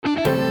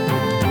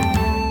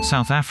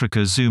South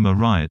Africa Zuma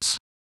riots.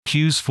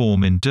 Queues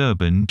form in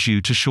Durban due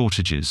to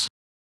shortages.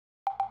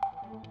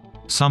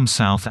 Some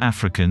South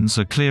Africans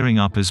are clearing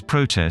up as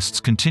protests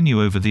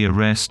continue over the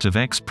arrest of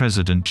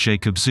ex-President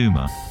Jacob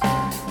Zuma.